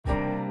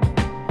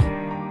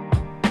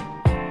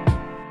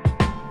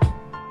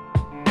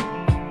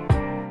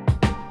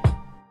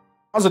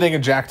How's it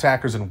going, Jack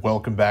Tackers, and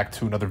welcome back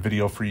to another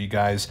video for you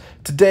guys.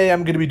 Today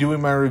I'm going to be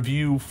doing my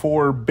review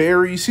for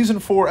Barry Season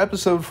 4,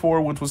 Episode 4,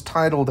 which was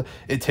titled,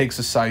 It Takes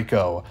a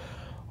Psycho.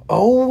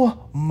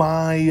 Oh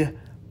my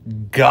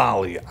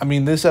golly. I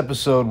mean, this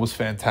episode was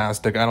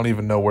fantastic. I don't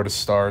even know where to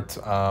start.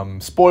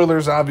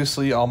 Spoilers,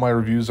 obviously. All my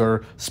reviews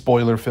are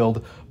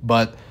spoiler-filled,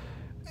 but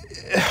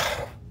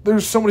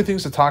there's so many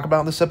things to talk about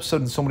in this episode,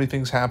 and so many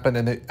things happen,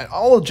 and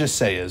all I'll just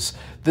say is,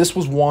 this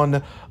was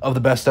one of the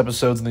best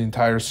episodes in the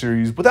entire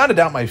series, without a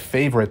doubt my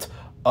favorite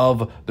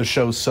of the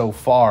show so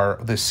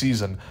far this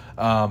season,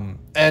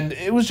 and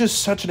it was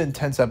just such an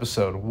intense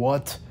episode.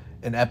 What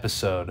an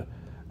episode.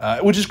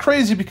 Which is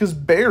crazy because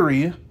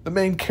Barry, the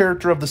main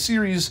character of the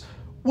series,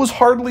 was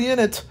hardly in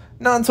it,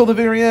 not until the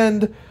very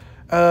end.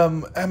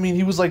 I mean,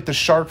 he was like the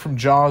shark from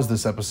Jaws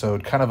this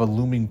episode, kind of a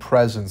looming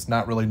presence,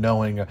 not really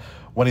knowing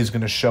when he's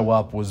going to show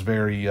up was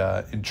very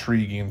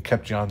intriguing and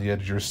kept you on the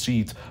edge of your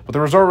seat. But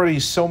there was already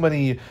so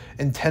many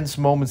intense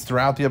moments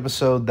throughout the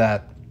episode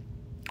that,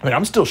 I mean,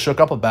 I'm still shook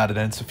up about it,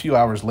 and it's a few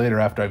hours later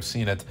after I've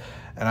seen it,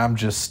 and I'm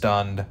just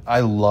stunned.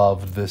 I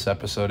loved this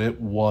episode. It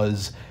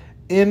was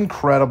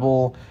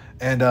incredible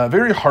and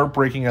very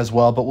heartbreaking as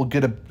well, but we'll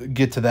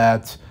get to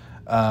that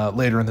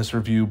later in this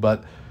review.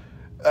 But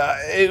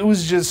it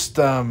was just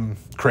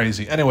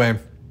crazy. Anyway,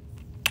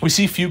 we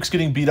see Fuchs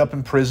getting beat up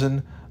in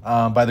prison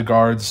by the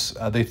guards.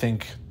 They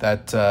think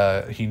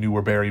that he knew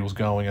where Barry was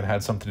going and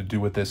had something to do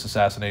with this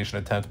assassination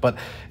attempt. But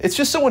it's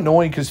just so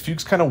annoying because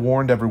Fuchs kind of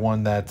warned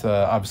everyone that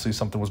obviously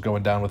something was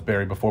going down with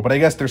Barry before. But I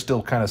guess they're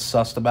still kind of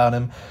sussed about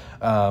him,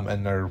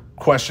 and they're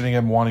questioning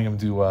him, wanting him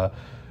to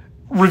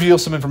reveal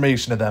some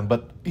information to them,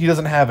 but he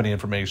doesn't have any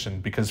information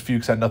because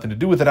Fuchs had nothing to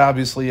do with it,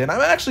 obviously, and I'm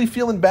actually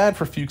feeling bad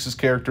for Fuchs's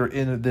character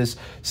in this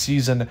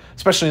season,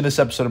 especially in this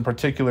episode in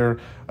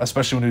particular,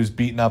 especially when he was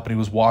beaten up and he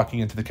was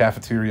walking into the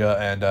cafeteria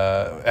and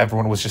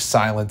everyone was just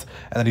silent,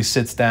 and then he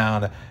sits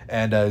down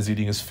and is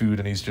eating his food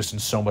and he's just in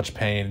so much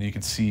pain, and you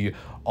can see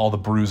all the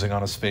bruising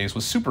on his face. It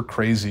was super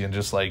crazy, and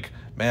just like,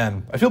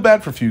 man, I feel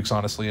bad for Fuchs,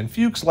 honestly. And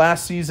Fuchs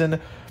last season,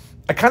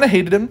 I kind of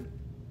hated him.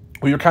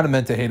 We were kind of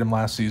meant to hate him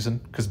last season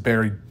because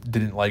Barry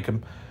didn't like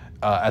him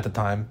at the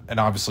time. And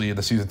obviously in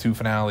the Season 2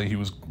 finale, he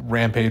was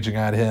rampaging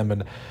at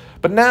him.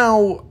 But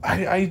now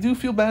I do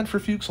feel bad for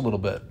Fuchs a little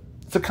bit.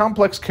 It's a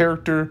complex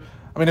character.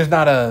 I mean, he's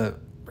not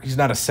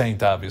a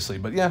saint, obviously.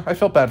 But yeah, I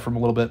felt bad for him a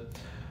little bit.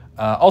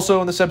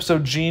 Also in this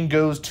episode, Gene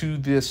goes to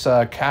this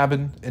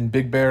cabin in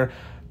Big Bear.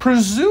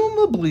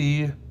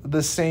 Presumably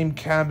the same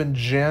cabin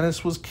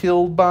Janice was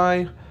killed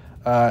by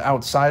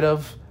outside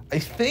of, I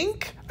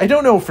think. I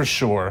don't know for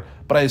sure,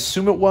 but I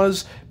assume it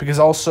was, because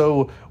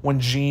also when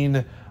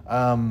Gene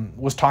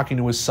was talking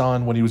to his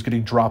son when he was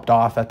getting dropped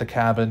off at the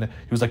cabin,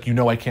 he was like, you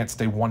know, I can't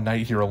stay one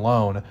night here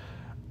alone.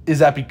 Is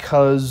that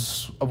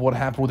because of what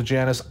happened with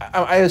Janice?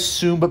 I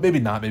assume, but maybe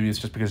not. Maybe it's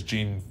just because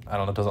Gene, I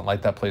don't know, doesn't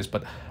like that place,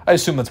 but I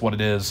assume that's what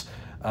it is,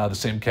 the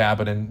same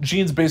cabin. And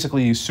Gene's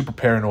basically super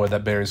paranoid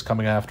that Barry's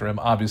coming after him,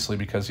 obviously,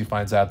 because he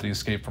finds out that he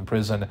escaped from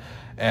prison.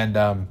 And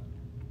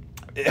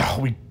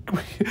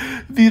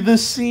the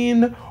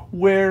scene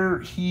where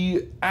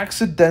he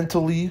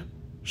accidentally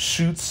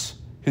shoots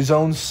his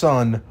own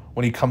son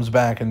when he comes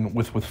back and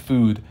with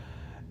food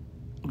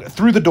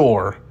through the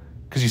door,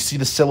 because you see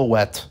the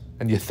silhouette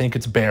and you think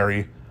it's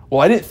Barry. Well,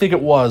 I didn't think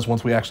it was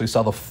once we actually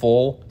saw the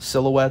full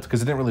silhouette,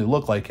 because it didn't really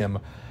look like him,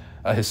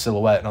 his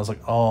silhouette, and I was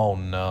like, oh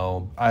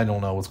no, I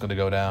don't know what's going to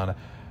go down.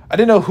 I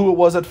didn't know who it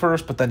was at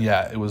first, but then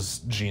yeah, it was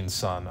Gene's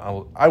son.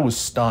 I was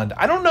stunned.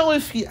 I don't know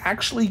if he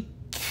actually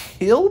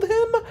killed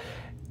him.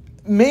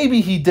 Maybe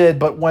he did,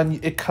 but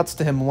when it cuts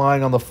to him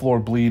lying on the floor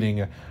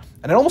bleeding,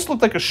 and it almost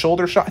looked like a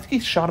shoulder shot. I think he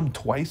shot him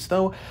twice,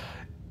 though.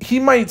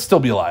 He might still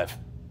be alive.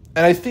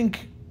 And I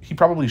think he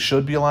probably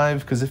should be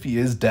alive, because if he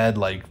is dead,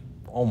 like,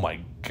 oh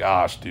my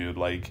gosh, dude,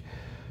 like,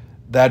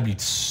 that'd be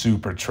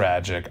super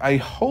tragic. I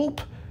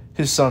hope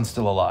his son's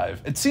still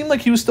alive. It seemed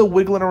like he was still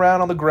wiggling around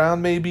on the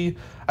ground, maybe.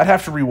 I'd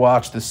have to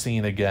rewatch this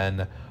scene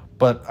again,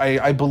 but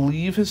I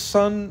believe his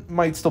son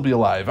might still be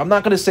alive. I'm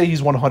not going to say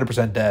he's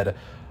 100% dead.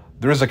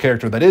 There is a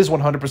character that is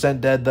 100%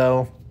 dead,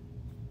 though.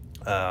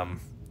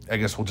 I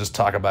guess we'll just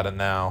talk about it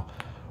now.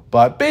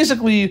 But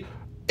basically,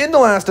 in the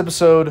last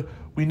episode,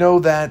 we know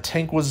that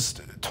Tank was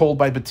told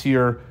by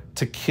Batir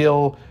to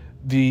kill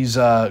these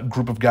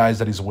group of guys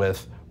that he's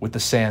with the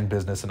sand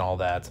business and all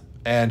that.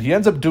 And he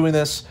ends up doing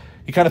this.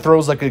 He kind of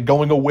throws like a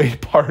going away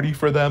party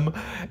for them.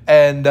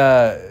 And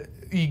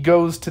he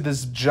goes to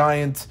this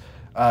giant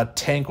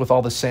tank with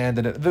all the sand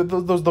in it.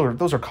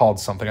 Those are called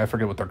something. I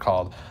forget what they're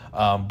called.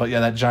 But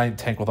yeah, that giant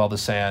tank with all the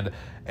sand.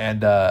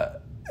 And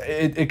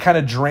it kind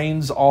of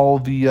drains all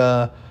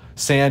the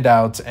sand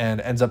out and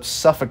ends up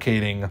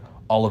suffocating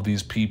all of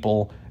these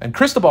people. And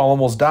Cristobal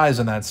almost dies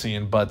in that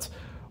scene, but,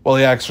 well,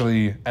 he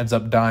actually ends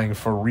up dying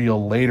for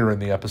real later in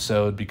the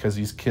episode because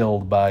he's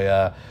killed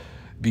by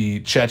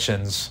the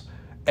Chechens.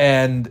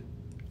 And,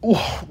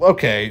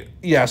 okay,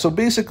 yeah, so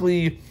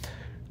basically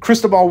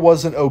Cristobal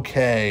wasn't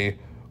okay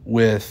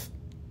with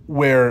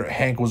where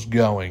Hank was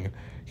going.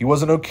 He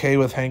wasn't okay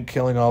with Hank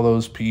killing all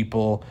those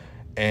people,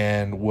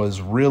 and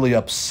was really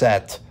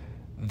upset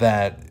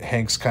that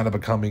Hank's kind of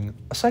becoming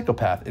a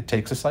psychopath. It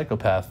takes a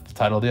psychopath, the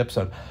title of the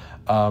episode.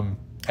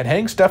 And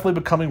Hank's definitely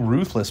becoming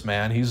ruthless,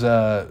 man. He is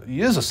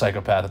a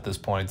psychopath at this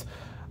point.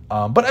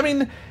 But I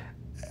mean,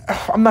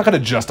 I'm not going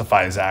to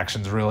justify his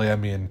actions, really. I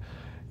mean,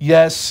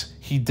 yes,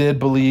 he did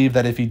believe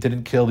that if he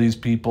didn't kill these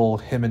people,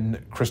 him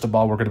and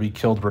Cristobal were going to be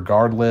killed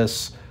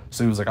regardless.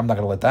 So he was like, I'm not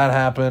going to let that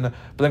happen.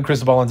 But then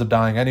Cristobal ends up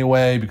dying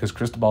anyway because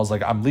Cristobal's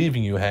like, I'm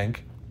leaving you,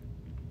 Hank.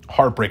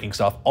 Heartbreaking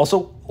stuff.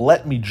 Also,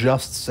 let me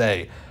just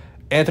say,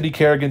 Anthony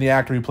Carrigan, the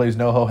actor who plays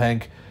NoHo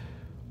Hank,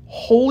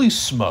 holy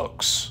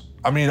smokes.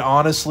 I mean,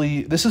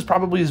 honestly, this is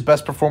probably his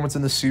best performance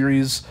in the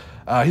series.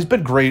 He's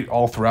been great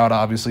all throughout,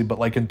 obviously, but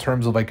like in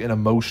terms of like an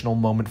emotional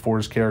moment for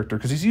his character,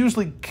 because he's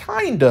usually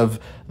kind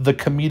of the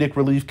comedic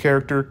relief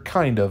character,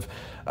 kind of.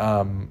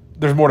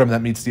 There's more to him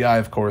that meets the eye,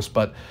 of course,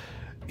 but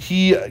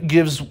he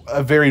gives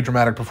a very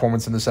dramatic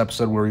performance in this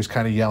episode where he's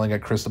kind of yelling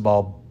at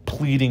Cristobal,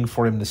 pleading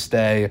for him to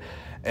stay,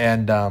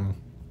 and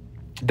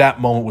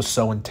that moment was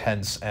so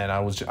intense, and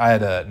I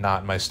had a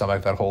knot in my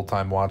stomach that whole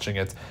time watching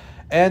it.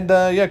 And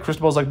yeah,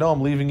 Cristobal's like, no,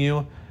 I'm leaving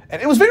you.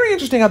 And it was very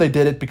interesting how they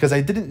did it because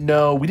we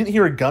didn't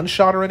hear a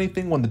gunshot or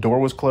anything when the door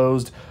was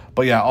closed.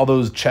 But yeah, all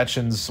those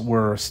Chechens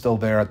were still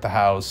there at the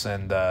house,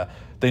 and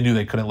they knew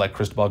they couldn't let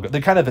Cristobal go. They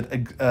kind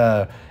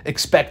of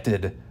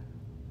expected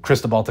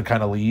Cristobal to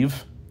kind of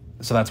leave,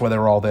 so that's why they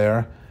were all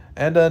there.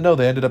 And no,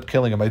 they ended up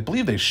killing him. I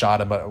believe they shot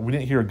him. We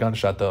didn't hear a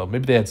gunshot, though.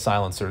 Maybe they had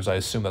silencers. I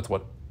assume that's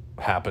what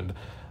happened.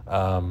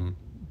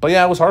 But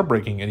yeah, it was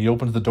heartbreaking. And he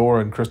opens the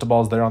door, and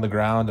Cristobal's there on the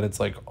ground, and it's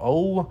like,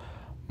 oh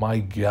my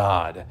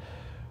God.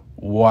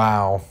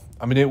 Wow.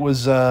 I mean, it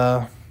was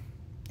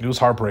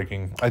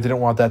heartbreaking. I didn't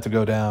want that to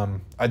go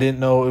down. I didn't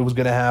know it was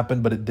going to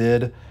happen, but it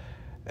did.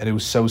 And it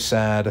was so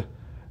sad.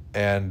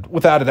 And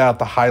without a doubt,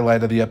 the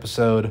highlight of the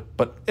episode,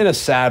 but in a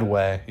sad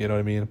way, you know what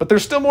I mean? But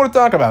there's still more to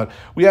talk about.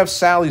 We have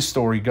Sally's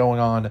story going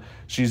on.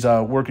 She's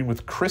working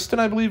with Kristen,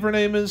 I believe her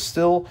name is,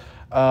 still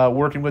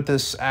working with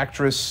this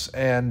actress.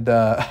 And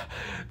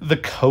the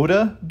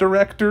Coda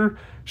director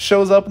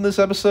shows up in this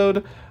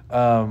episode.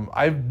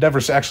 I've never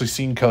actually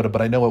seen Coda,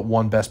 but I know it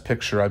won Best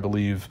Picture, I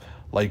believe,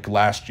 like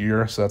last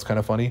year, so that's kind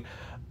of funny.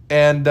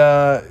 And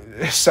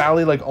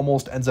Sally like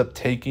almost ends up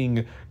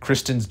taking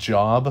Kristen's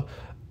job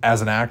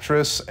as an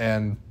actress,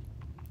 and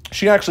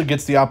she actually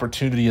gets the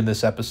opportunity in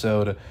this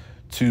episode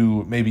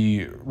to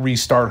maybe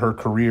restart her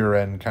career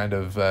and kind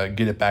of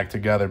get it back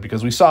together,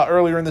 because we saw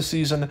earlier in the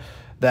season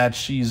that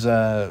she's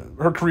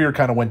her career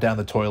kind of went down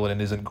the toilet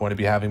and isn't going to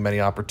be having many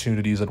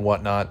opportunities and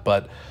whatnot,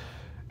 but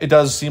it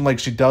does seem like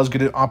she does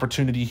get an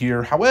opportunity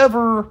here.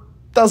 However,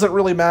 doesn't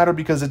really matter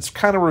because it's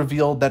kind of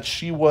revealed that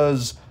she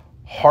was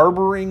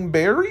harboring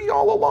Barry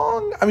all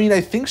along. I mean,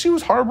 I think she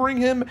was harboring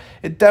him.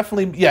 It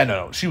definitely, yeah,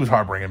 no, she was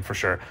harboring him for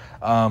sure.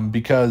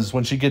 Because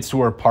when she gets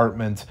to her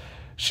apartment,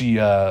 she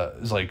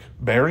is like,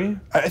 Barry?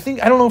 I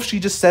don't know if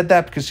she just said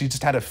that because she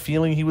just had a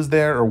feeling he was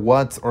there or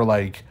what, or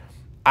like,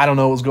 I don't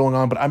know what was going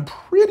on, but I'm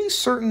pretty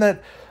certain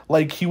that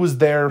like he was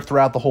there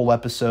throughout the whole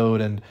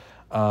episode. And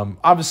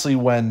obviously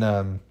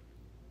when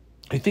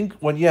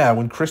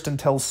when Kristen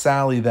tells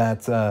Sally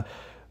that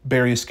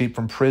Barry escaped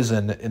from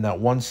prison in that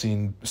one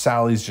scene,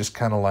 Sally's just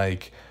kind of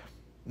like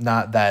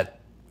not that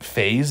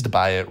fazed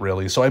by it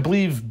really. So I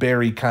believe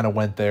Barry kind of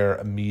went there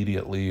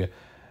immediately,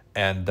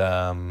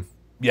 and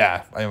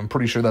yeah, I'm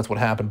pretty sure that's what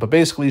happened. But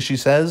basically she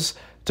says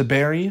to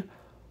Barry,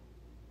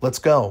 let's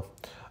go,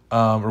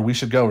 or we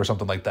should go, or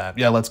something like that.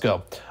 Yeah, let's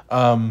go.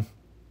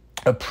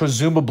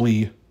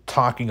 Presumably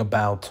talking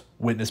about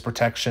witness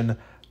protection.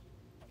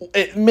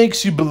 It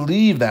makes you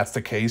believe that's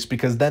the case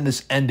because then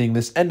this ending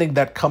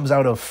that comes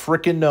out of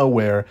frickin'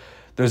 nowhere,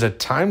 there's a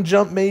time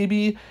jump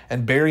maybe,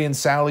 and Barry and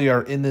Sally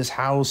are in this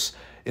house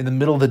in the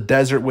middle of the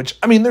desert, which,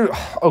 I mean,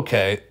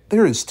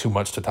 there is too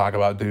much to talk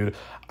about, dude.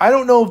 I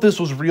don't know if this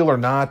was real or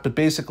not, but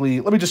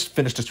basically, let me just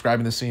finish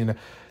describing the scene.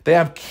 They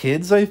have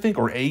kids, I think,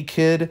 or a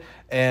kid,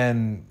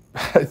 and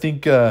I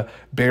think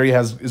Barry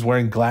is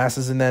wearing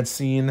glasses in that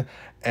scene,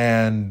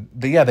 and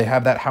they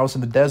have that house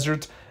in the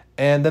desert.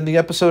 And then the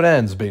episode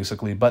ends,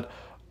 basically. But,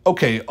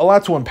 okay, a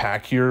lot to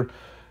unpack here.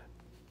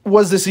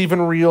 Was this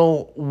even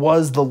real?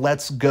 Was the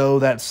let's go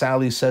that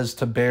Sally says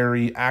to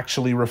Barry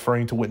actually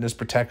referring to witness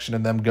protection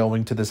and them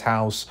going to this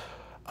house?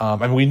 I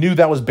mean, we knew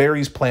that was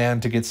Barry's plan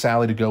to get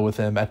Sally to go with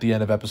him at the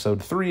end of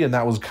episode 3, and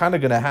that was kind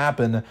of going to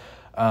happen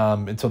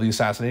until the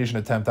assassination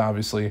attempt,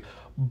 obviously.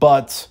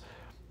 But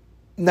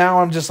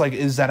now I'm just like,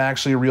 is that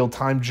actually a real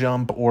time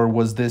jump, or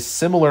was this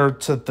similar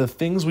to the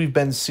things we've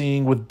been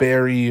seeing with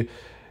Barry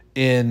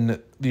in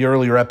the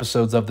earlier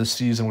episodes of this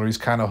season where he's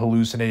kind of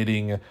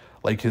hallucinating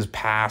like his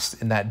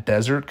past in that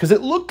desert? Because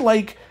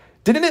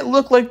didn't it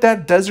look like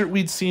that desert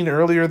we'd seen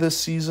earlier this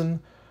season?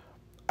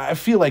 I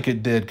feel like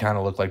it did kind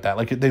of look like that.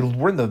 Like they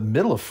were in the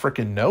middle of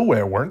frickin'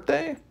 nowhere, weren't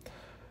they?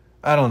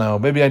 I don't know.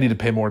 Maybe I need to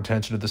pay more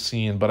attention to the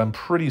scene, but I'm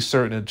pretty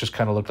certain it just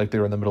kind of looked like they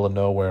were in the middle of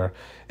nowhere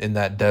in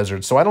that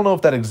desert. So I don't know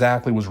if that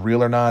exactly was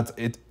real or not.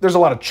 There's a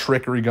lot of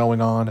trickery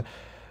going on.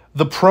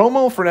 The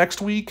promo for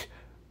next week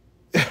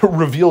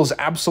reveals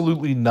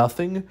absolutely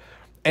nothing,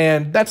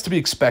 And that's to be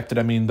expected.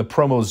 I mean, the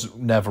promos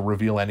never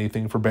reveal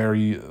anything for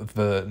Barry,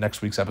 the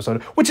next week's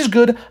episode, which is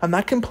good. I'm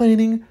not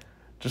complaining.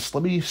 Just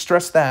let me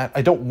stress that.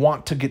 I don't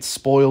want to get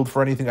spoiled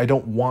for anything. I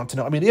don't want to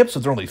know. I mean, the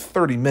episodes are only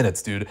 30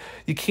 minutes, dude.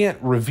 You can't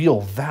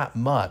reveal that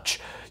much.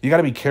 You got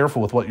to be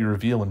careful with what you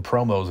reveal in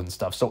promos and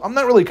stuff. So I'm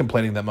not really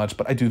complaining that much,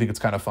 but I do think it's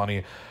kind of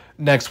funny.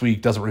 Next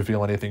week doesn't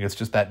reveal anything. It's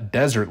just that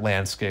desert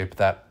landscape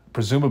that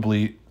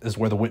presumably is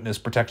where the witness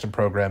protection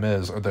program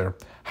is, or their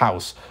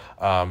house,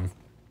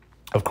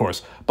 of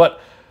course.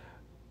 But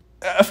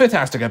a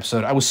fantastic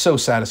episode. I was so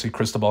sad to see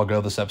Cristobal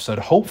go this episode.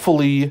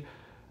 Hopefully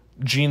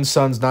Gene's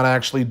son's not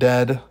actually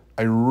dead.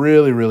 I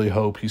really, really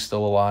hope he's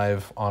still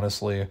alive,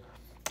 honestly.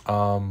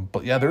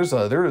 But yeah, there is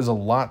a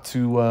lot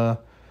to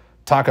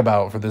talk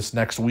about for this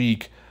next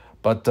week.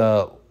 But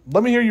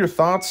let me hear your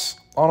thoughts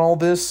on all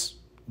this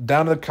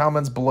down in the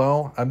comments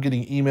below. I'm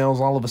getting emails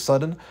all of a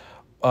sudden.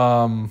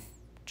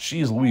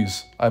 Jeez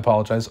Louise, I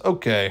apologize.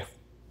 Okay,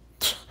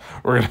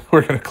 we're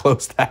gonna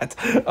close that.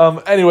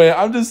 Anyway,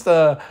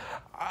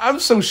 I'm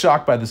so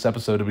shocked by this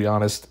episode, to be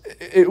honest.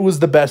 It was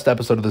the best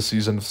episode of the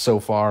season so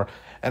far,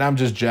 and I'm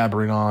just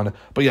jabbering on.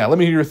 But yeah, let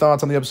me hear your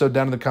thoughts on the episode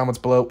down in the comments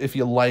below. If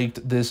you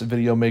liked this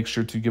video, make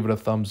sure to give it a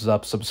thumbs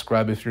up.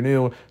 Subscribe if you're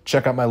new.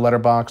 Check out my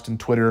Letterboxd and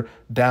Twitter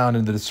down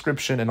in the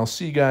description, and I'll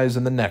see you guys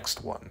in the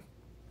next one.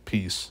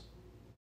 Peace.